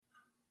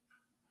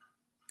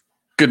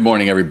Good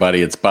morning,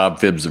 everybody. It's Bob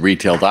Phibbs, the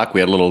Retail Doc.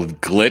 We had a little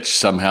glitch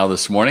somehow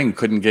this morning,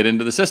 couldn't get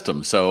into the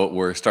system. So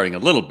we're starting a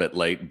little bit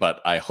late, but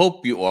I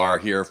hope you are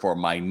here for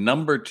my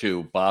number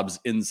 2 Bob's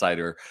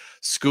Insider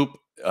Scoop,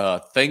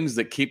 things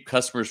that keep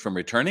customers from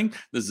returning.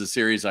 This is a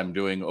series I'm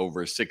doing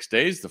over 6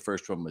 days. The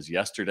first one was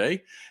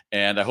yesterday,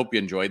 and I hope you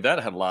enjoyed that.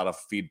 I had a lot of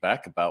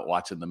feedback about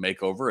watching the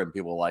makeover, and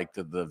people liked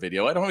the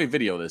video. I don't have a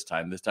video this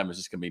time. This time it's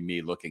just going to be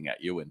me looking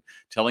at you and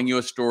telling you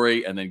a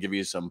story and then give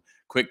you some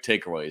quick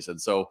takeaways.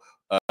 And so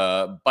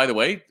by the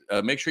way,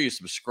 make sure you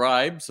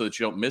subscribe so that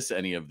you don't miss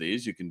any of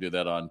these. You can do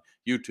that on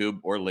YouTube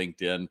or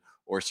LinkedIn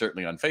or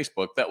certainly on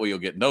Facebook. That way you'll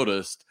get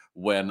noticed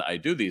when I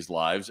do these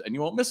lives and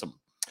you won't miss them.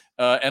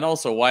 And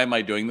also, why am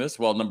I doing this?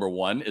 Well, number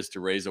one is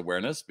to raise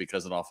awareness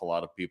because an awful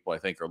lot of people, I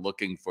think, are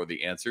looking for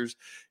the answers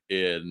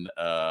in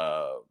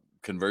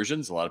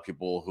conversions. A lot of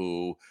people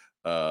who,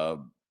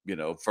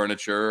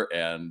 furniture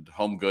and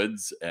home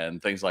goods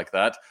and things like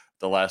that,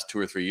 the last 2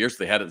 or 3 years,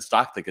 they had it in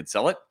stock, they could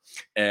sell it.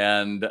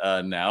 And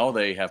now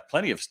they have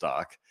plenty of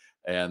stock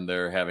and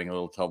they're having a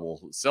little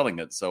trouble selling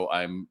it. So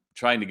I'm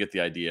trying to get the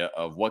idea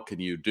of what can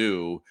you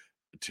do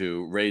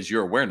to raise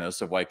your awareness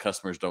of why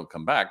customers don't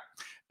come back.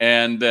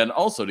 And then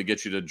also to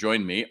get you to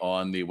join me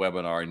on the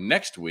webinar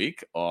next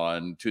week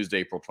on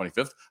Tuesday, April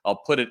 25th. I'll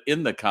put it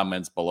in the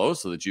comments below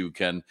so that you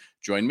can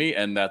join me.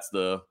 And that's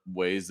the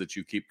ways that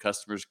you keep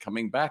customers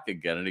coming back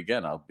again and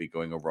again. I'll be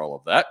going over all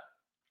of that.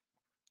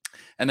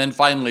 And then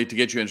finally, to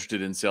get you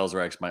interested in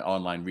SalesRx, my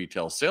online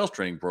retail sales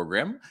training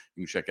program,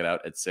 you can check it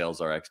out at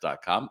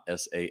salesrx.com,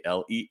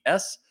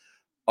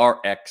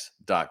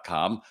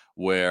 SalesRx.com,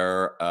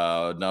 where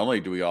not only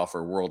do we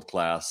offer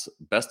world-class,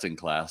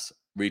 best-in-class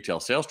retail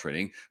sales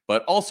training,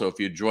 but also if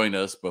you join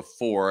us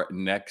before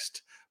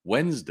next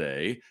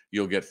Wednesday,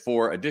 you'll get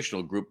 4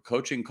 additional group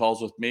coaching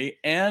calls with me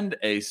and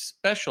a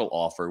special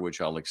offer, which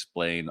I'll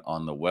explain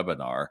on the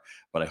webinar.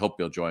 But I hope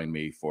you'll join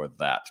me for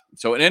that.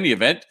 So in any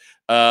event,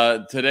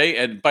 today,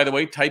 and by the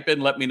way, type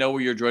in, let me know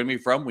where you're joining me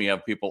from. We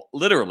have people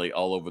literally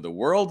all over the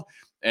world.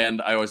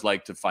 And I always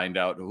like to find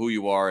out who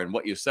you are and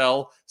what you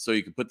sell. So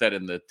you can put that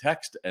in the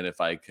text. And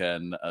if I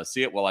can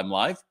see it while I'm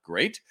live,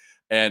 great.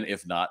 And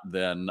if not,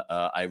 then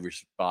I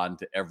respond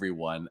to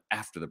everyone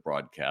after the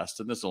broadcast.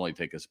 And this will only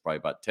take us probably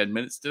about 10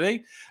 minutes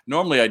today.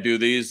 Normally, I do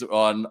these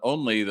on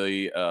only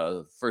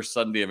the first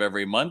Sunday of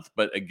every month.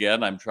 But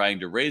again, I'm trying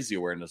to raise the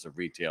awareness of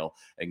retail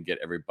and get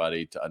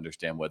everybody to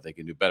understand what they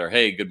can do better.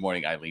 Hey, good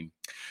morning, Eileen.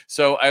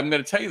 So I'm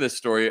going to tell you this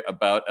story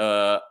about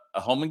a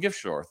home and gift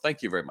store.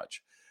 Thank you very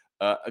much.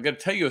 I'm going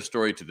to tell you a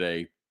story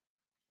today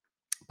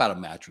about a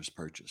mattress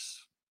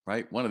purchase,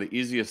 right? One of the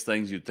easiest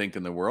things you'd think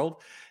in the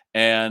world.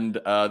 And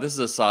this is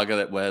a saga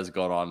that has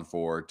gone on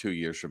for 2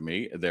 years for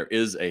me. There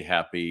is a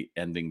happy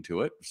ending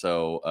to it.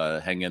 So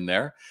hang in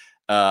there.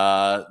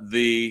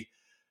 The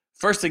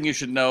first thing you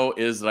should know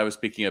is that I was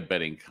speaking at a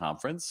bedding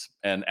conference.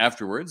 And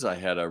afterwards, I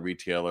had a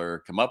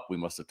retailer come up. We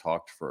must have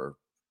talked for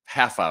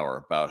half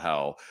hour about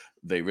how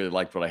they really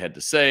liked what I had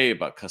to say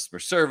about customer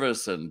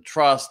service and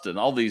trust and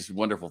all these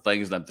wonderful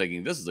things. And I'm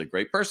thinking, this is a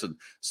great person.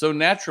 So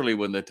naturally,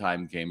 when the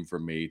time came for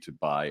me to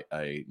buy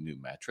a new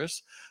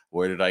mattress,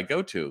 where did I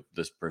go to?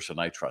 This person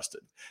I trusted.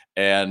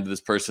 And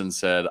this person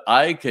said,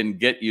 I can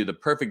get you the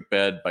perfect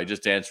bed by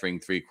just answering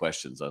 3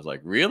 questions. I was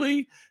like,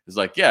 really? He's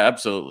like, yeah,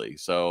 absolutely.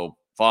 So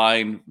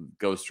fine,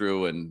 goes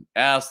through and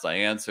asks, I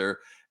answer.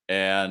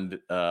 And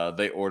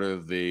they order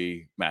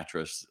the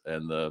mattress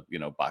and the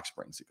box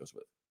springs it goes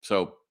with.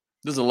 So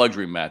this is a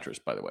luxury mattress,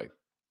 by the way. It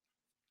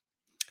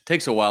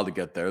takes a while to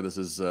get there. This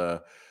is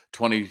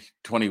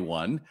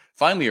 2021.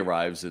 Finally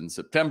arrives in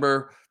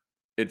September.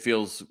 It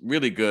feels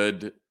really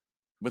good.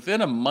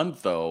 Within a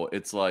month, though,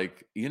 it's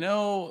like,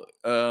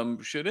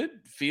 should it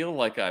feel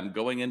like I'm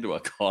going into a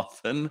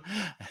coffin?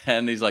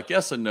 And he's like,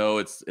 yes and no.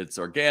 It's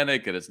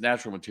organic and it's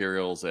natural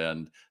materials,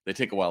 and they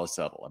take a while to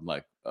settle. I'm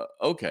like,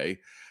 okay.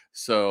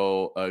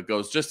 So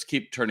goes, just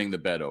keep turning the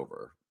bed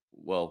over.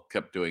 Well,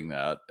 kept doing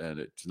that, and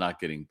it's not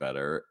getting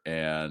better.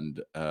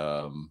 And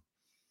then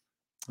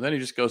he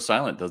just goes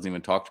silent, doesn't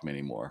even talk to me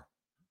anymore.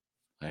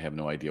 I have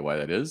no idea why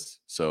that is.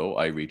 So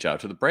I reach out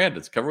to the brand.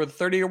 It's covered with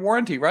a 30-year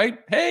warranty, right?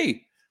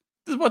 Hey,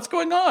 this is what's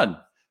going on.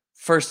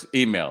 First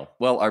email.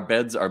 Well, our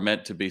beds are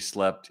meant to be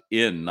slept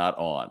in, not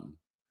on.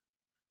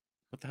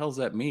 What the hell does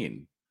that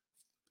mean?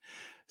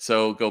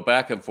 So go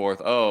back and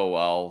forth. Oh,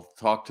 I'll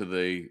talk to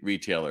the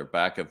retailer.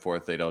 Back and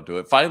forth. They don't do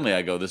it. Finally,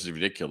 I go, this is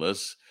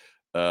ridiculous.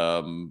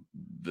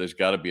 There's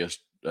got to be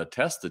a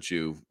test that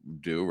you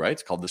do, right?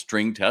 It's called the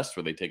string test,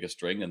 where they take a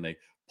string and they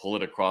pull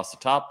it across the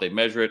top. They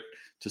measure it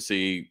to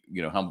see,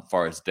 how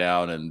far it's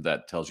down. And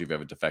that tells you if you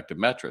have a defective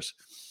mattress.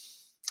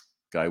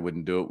 Guy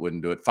wouldn't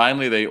do it.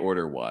 Finally, they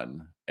order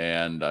one.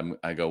 And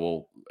I go,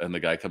 well, and the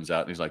guy comes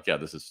out and he's like, yeah,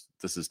 this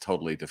is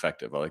totally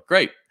defective. I'm like,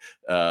 great.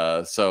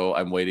 So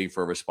I'm waiting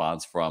for a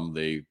response from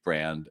the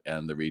brand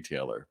and the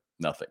retailer.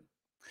 Nothing.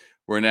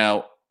 We're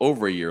now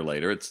over a year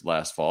later. It's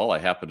last fall. I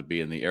happen to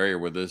be in the area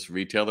where this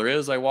retailer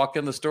is. I walk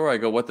in the store. I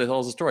go, what the hell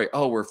is the story?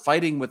 Oh, we're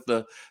fighting with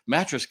the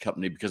mattress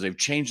company because they've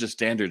changed the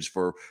standards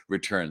for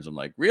returns. I'm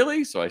like,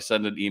 really? So I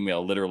send an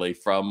email literally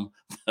from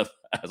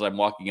the as I'm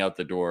walking out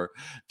the door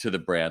to the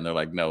brand. They're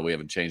like, no, we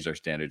haven't changed our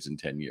standards in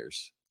 10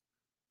 years.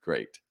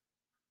 Great.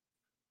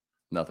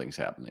 Nothing's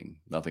happening.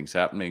 Nothing's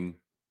happening.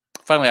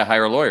 Finally, I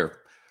hire a lawyer,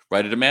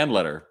 write a demand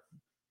letter.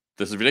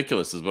 This is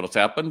ridiculous. This is what's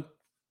happened.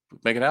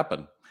 Make it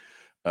happen.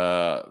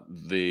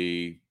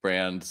 The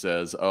brand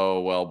says,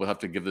 oh, well, we'll have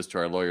to give this to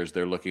our lawyers.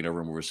 They're looking over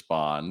and will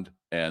respond.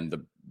 And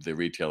the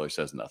retailer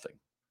says nothing,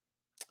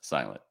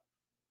 silent.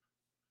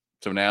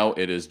 So now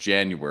it is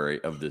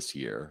January of this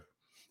year.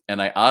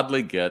 And I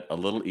oddly get a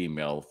little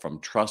email from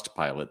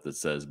Trustpilot that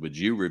says, would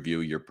you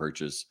review your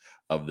purchase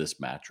of this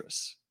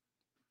mattress?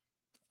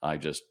 I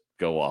just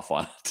go off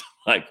on it.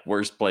 Like,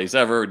 worst place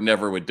ever.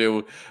 Never would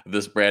do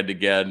this brand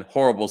again.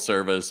 Horrible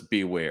service.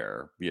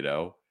 Beware,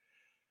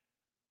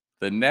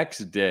 The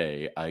next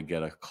day, I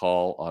get a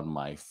call on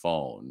my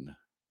phone,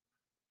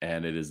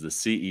 and it is the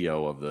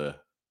CEO of the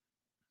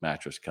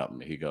mattress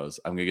company. He goes,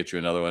 I'm going to get you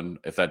another one.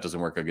 If that doesn't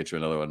work, I'll get you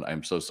another one.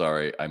 I'm so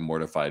sorry. I'm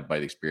mortified by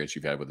the experience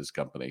you've had with this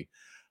company.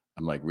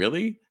 I'm like,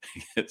 really?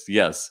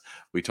 Yes.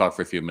 We talked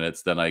for a few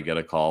minutes. Then I get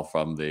a call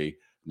from the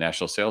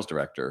national sales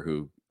director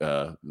who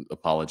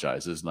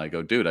apologizes. And I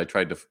go, dude, I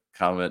tried to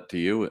comment to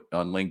you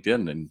on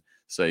LinkedIn and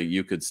say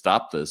you could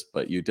stop this,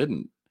 but you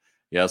didn't.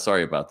 Yeah,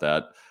 sorry about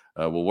that.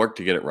 We'll work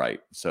to get it right.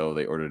 So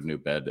they ordered a new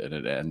bed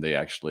and they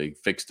actually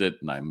fixed it.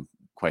 And I'm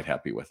quite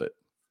happy with it.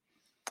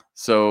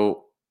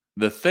 So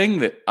the thing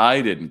that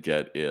I didn't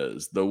get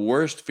is the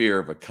worst fear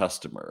of a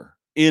customer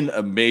in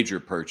a major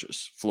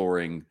purchase,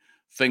 flooring,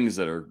 things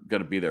that are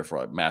going to be there for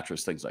a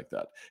mattress, things like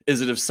that, is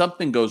that if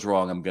something goes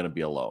wrong, I'm going to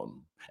be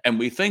alone. And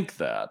we think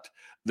that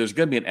there's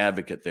going to be an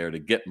advocate there to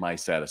get my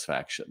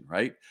satisfaction,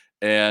 right?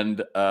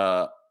 And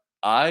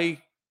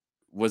I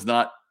was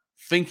not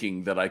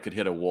thinking that I could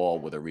hit a wall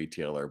with a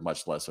retailer,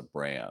 much less a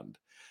brand.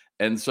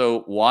 And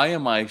so why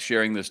am I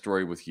sharing this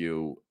story with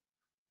you?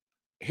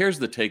 Here's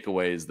the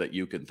takeaways that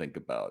you can think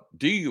about.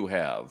 Do you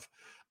have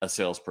a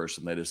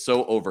salesperson that is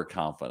so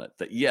overconfident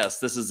that, yes,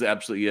 this is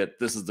absolutely it,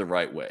 this is the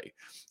right way?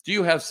 Do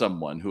you have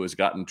someone who has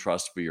gotten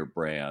trust for your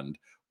brand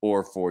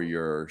or for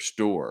your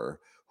store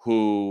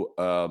who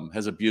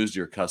has abused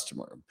your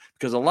customer?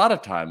 Because a lot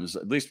of times,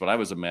 at least when I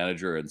was a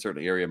manager and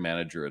certainly area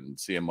manager and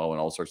CMO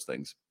and all sorts of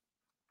things,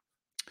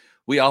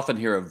 we often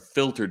hear a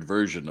filtered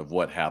version of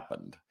what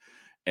happened.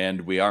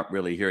 And we aren't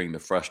really hearing the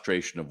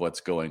frustration of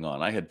what's going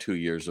on. I had 2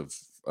 years of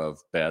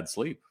bad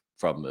sleep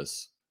from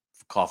this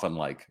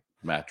coffin-like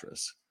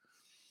mattress.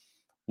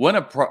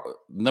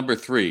 Number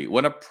 3,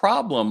 when a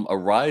problem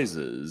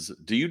arises,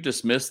 do you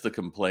dismiss the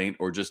complaint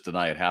or just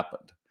deny it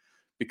happened?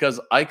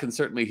 Because I can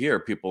certainly hear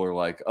people are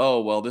like,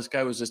 oh, well, this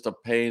guy was just a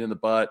pain in the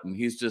butt and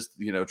he's just,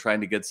 trying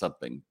to get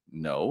something.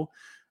 No.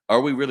 Are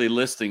we really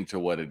listening to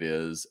what it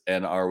is?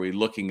 And are we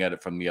looking at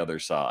it from the other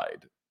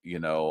side?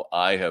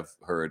 I have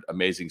heard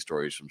amazing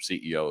stories from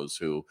CEOs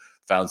who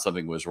found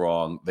something was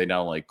wrong. They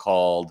not only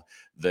called,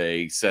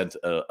 they sent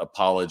an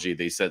apology.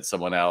 They sent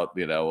someone out,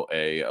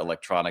 a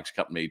electronics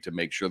company to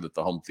make sure that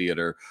the home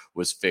theater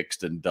was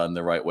fixed and done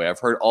the right way. I've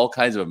heard all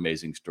kinds of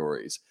amazing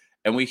stories.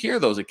 And we hear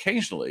those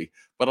occasionally,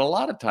 but a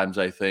lot of times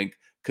I think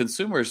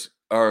consumers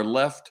are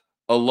left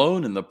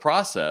alone in the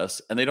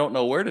process and they don't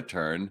know where to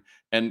turn.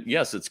 And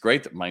yes, it's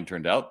great that mine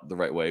turned out the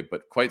right way,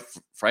 but quite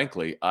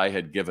frankly, I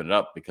had given it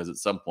up because at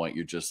some point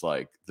you're just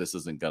like, this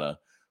isn't going to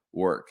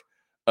work.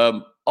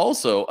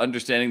 Also,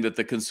 understanding that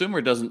the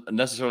consumer doesn't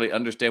necessarily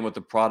understand what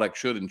the product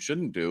should and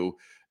shouldn't do.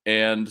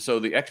 And so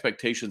the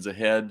expectations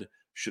ahead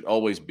should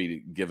always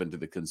be given to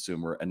the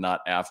consumer and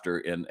not after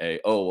in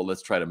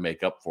let's try to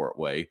make up for it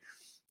way.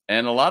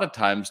 And a lot of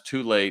times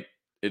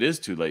it is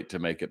too late to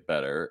make it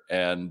better.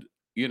 And,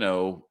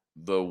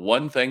 the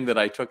one thing that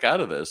I took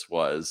out of this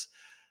was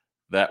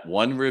that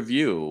one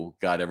review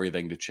got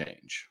everything to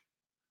change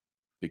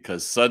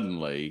because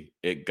suddenly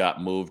it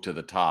got moved to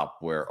the top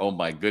where, oh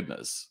my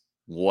goodness,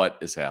 what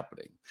is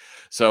happening?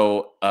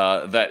 So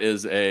that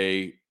is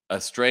a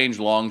strange,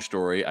 long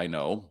story, I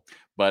know,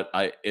 but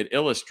it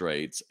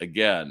illustrates,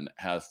 again,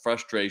 how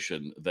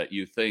frustration that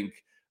you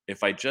think,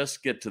 if I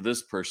just get to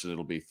this person,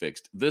 it'll be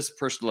fixed. This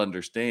person will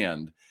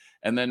understand.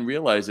 And then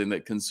realizing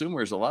that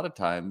consumers a lot of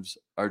times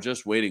are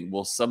just waiting.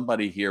 Will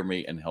somebody hear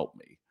me and help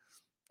me?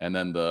 And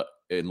then the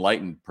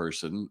enlightened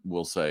person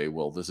will say,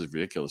 well, this is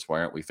ridiculous.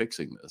 Why aren't we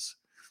fixing this?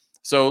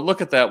 So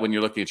look at that when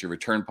you're looking at your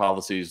return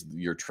policies,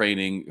 your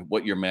training,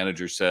 what your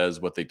manager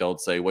says, what they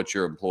don't say, what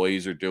your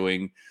employees are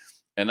doing,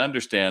 and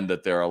understand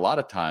that there are a lot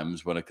of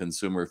times when a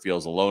consumer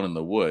feels alone in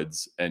the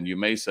woods. And you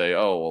may say,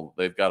 oh, well,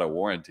 they've got a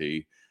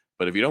warranty.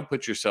 But if you don't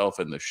put yourself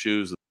in the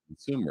shoes of the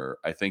consumer,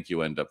 I think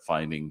you end up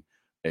finding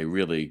a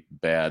really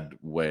bad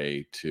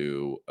way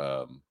to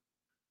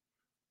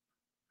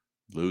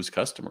lose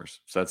customers.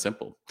 It's that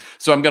simple.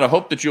 So I'm going to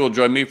hope that you will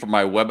join me for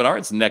my webinar.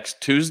 It's next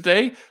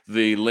Tuesday.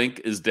 The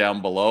link is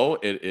down below.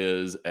 It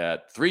is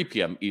at 3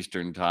 p.m.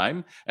 Eastern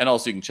time. And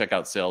also you can check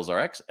out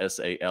SalesRx,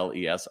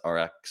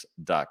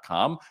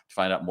 SalesRx.com to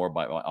find out more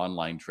about my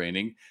online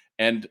training.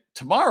 And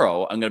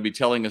tomorrow I'm going to be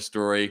telling a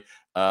story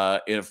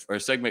if a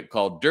segment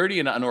called "Dirty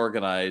and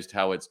Unorganized: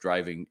 How It's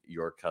Driving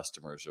Your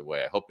Customers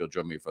Away." I hope you'll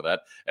join me for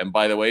that. And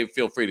by the way,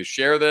 feel free to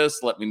share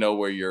this. Let me know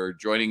where you're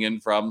joining in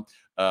from.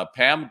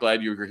 Pam,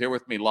 glad you were here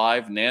with me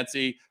live.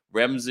 Nancy,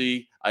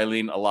 Remzi,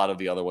 Eileen, a lot of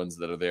the other ones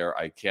that are there.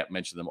 I can't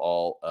mention them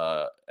all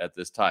at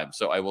this time.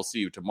 So I will see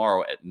you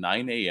tomorrow at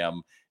 9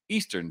 a.m.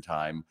 Eastern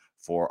Time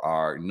for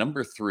our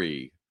number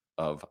 3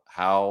 of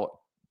how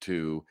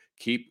we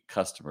keep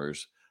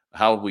customers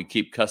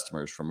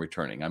from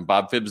returning. I'm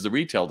Bob Phibbs, the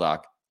Retail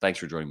Doc. Thanks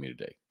for joining me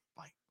today.